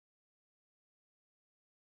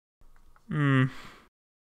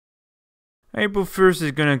April 1st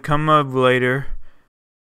is gonna come up later.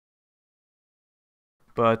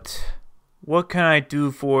 But what can I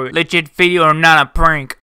do for a legit video or not a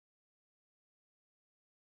prank?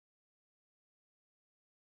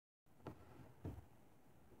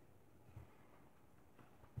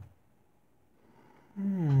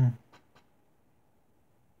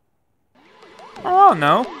 Oh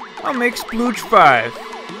no, I'll make Splooge 5.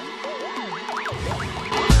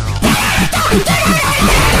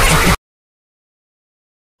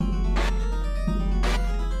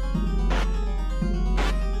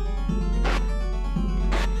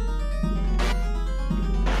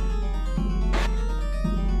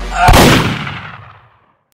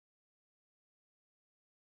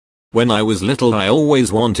 When I was little I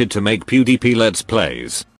always wanted to make PewDiePie Let's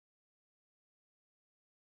Plays.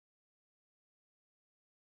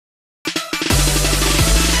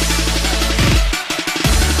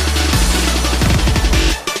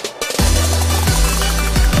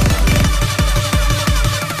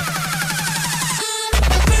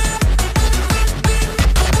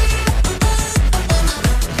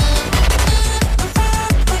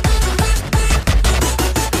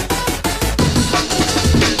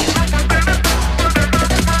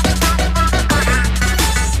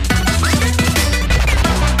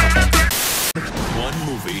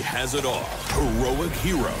 Has it all. Heroic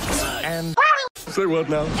heroes. And say what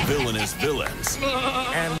now? Villainous villains.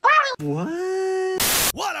 And what?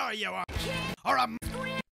 What are you? Or a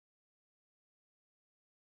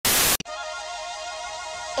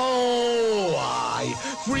Oh, I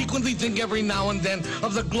frequently think every now and then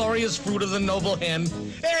of the glorious fruit of the noble hen.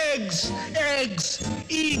 Eggs! Eggs!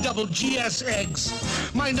 E-double-G-S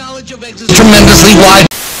eggs. My knowledge of eggs is tremendously wide.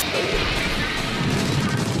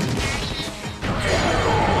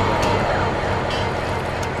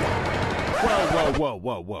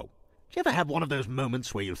 Whoa. Do you ever have one of those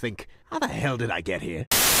moments where you think, how the hell did I get here?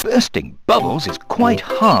 Bursting bubbles is quite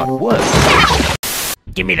hard work.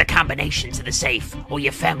 Give me the combination to the safe, or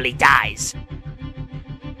your family dies.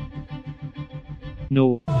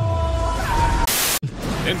 No.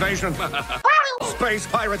 Invasion! Space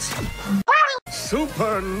pirates!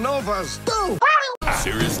 Supernovas!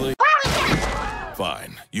 Seriously?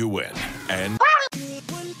 Fine, you win. And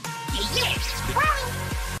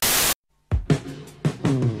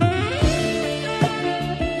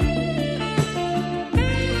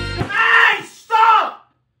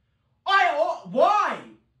Why?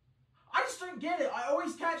 I just don't get it. I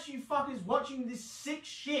always catch you fuckers watching this sick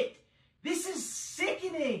shit. This is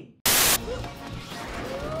sickening.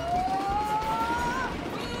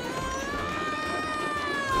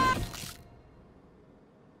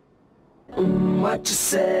 What you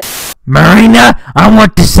say? Marina, I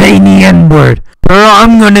want to say the N-word. Or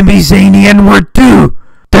I'm gonna be saying the N-word too.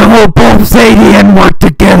 Then we'll both say the N-word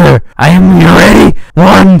together. You ready?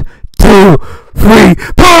 1, 2, 3.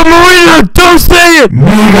 Paul Marina, don't say it!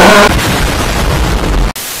 Nigga!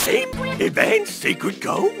 Event secret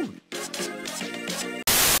code?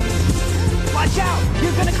 Watch out!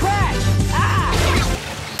 You're gonna crash! Ah!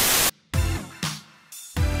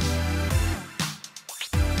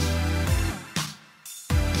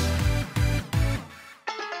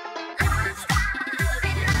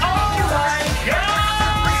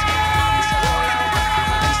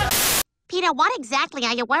 Peter, what exactly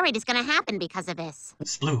are you worried is going to happen because of this?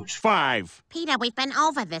 Splooge. 5. Peter, we've been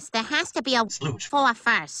over this. There has to be a Splooge. 4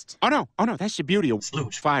 first. Oh no, that's the beauty of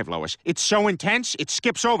Splooge. 5, Lois. It's so intense, it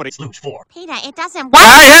skips over the Splooge 4. Peter, it doesn't work.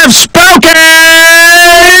 I have spoken!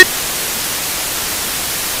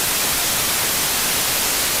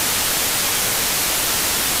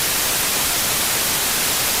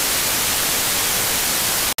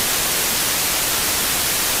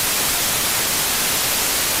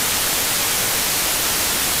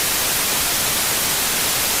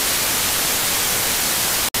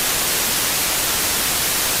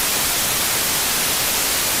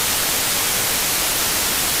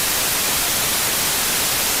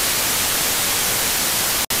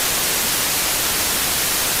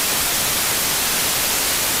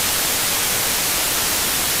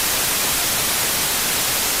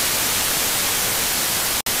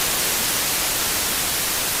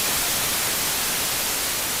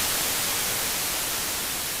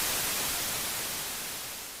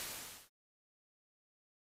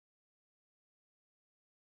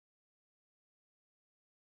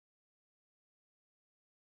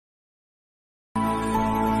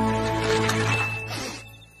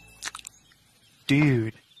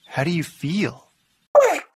 Dude, how do you feel?